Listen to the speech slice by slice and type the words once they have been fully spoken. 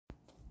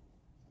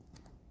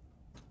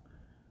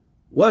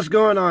What's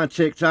going on,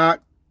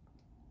 TikTok?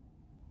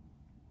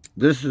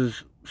 This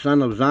is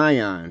Son of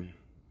Zion.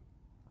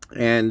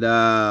 And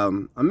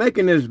I'm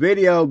making this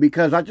video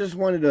because I just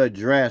wanted to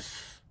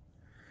address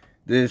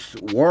this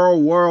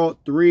World War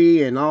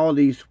III and all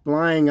these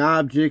flying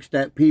objects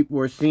that people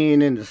are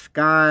seeing in the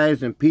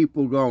skies and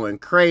people going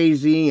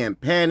crazy and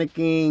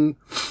panicking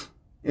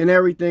and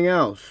everything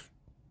else.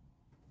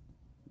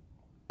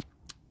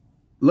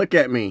 Look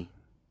at me.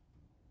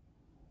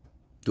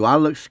 Do I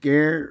look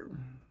scared?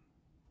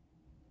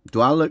 Do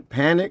I look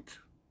panicked?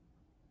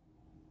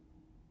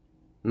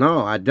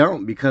 No, I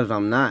don't, because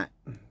I'm not.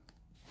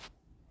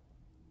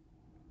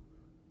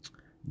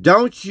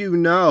 Don't you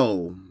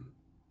know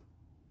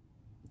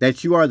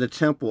that you are the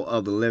temple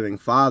of the living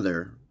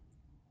Father?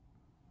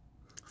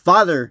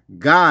 Father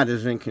God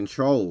is in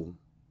control.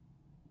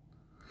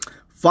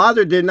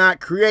 Father did not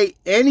create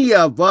any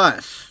of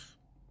us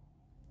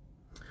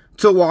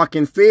to walk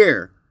in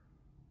fear.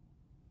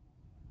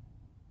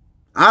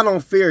 I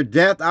don't fear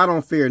death. I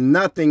don't fear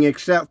nothing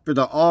except for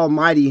the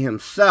Almighty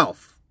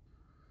Himself.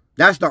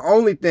 That's the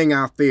only thing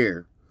I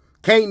fear.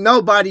 Can't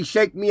nobody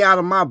shake me out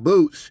of my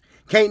boots.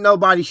 Can't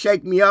nobody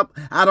shake me up.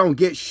 I don't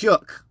get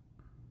shook.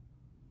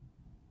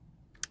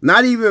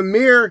 Not even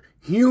mere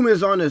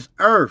humans on this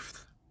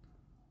earth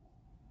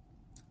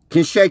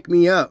can shake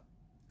me up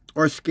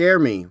or scare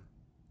me.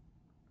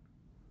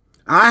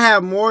 I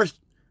have more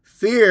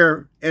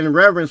fear and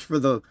reverence for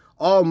the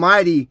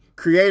Almighty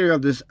Creator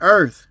of this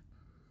earth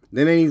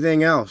than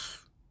anything else.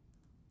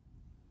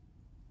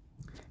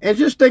 And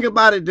just think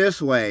about it this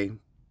way.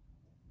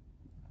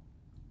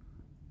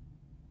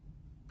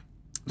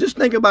 Just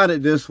think about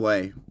it this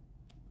way.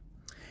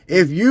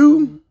 If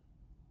you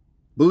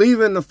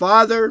believe in the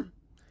Father,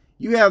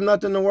 you have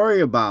nothing to worry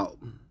about.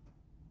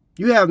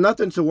 You have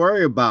nothing to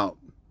worry about.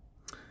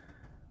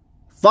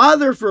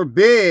 Father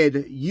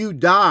forbid you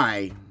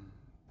die.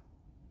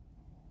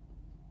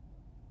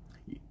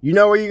 You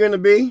know where you're going to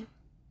be?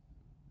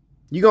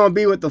 You're going to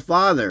be with the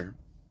Father.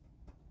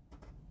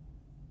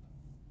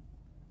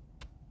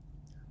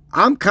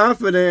 I'm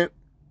confident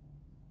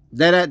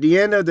that at the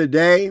end of the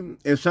day,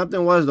 if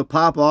something was to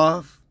pop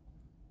off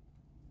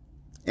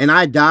and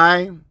I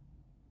die,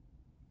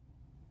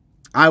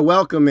 I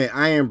welcome it.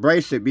 I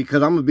embrace it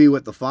because I'm going to be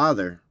with the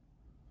Father.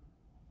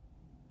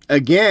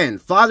 Again,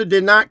 Father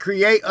did not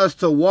create us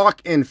to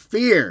walk in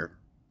fear.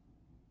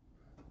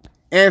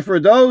 And for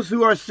those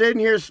who are sitting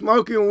here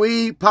smoking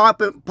weed,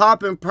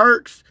 popping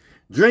perks,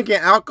 drinking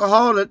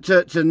alcohol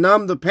to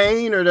numb the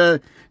pain or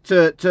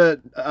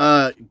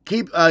to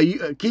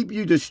keep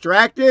you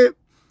distracted,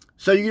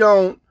 so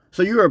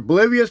you're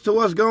oblivious to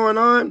what's going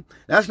on,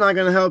 that's not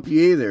going to help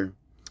you either.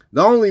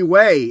 The only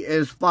way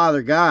is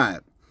Father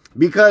God,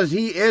 because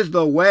He is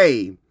the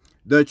way,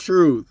 the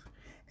truth,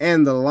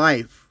 and the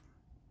life.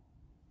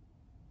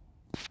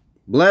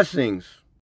 Blessings.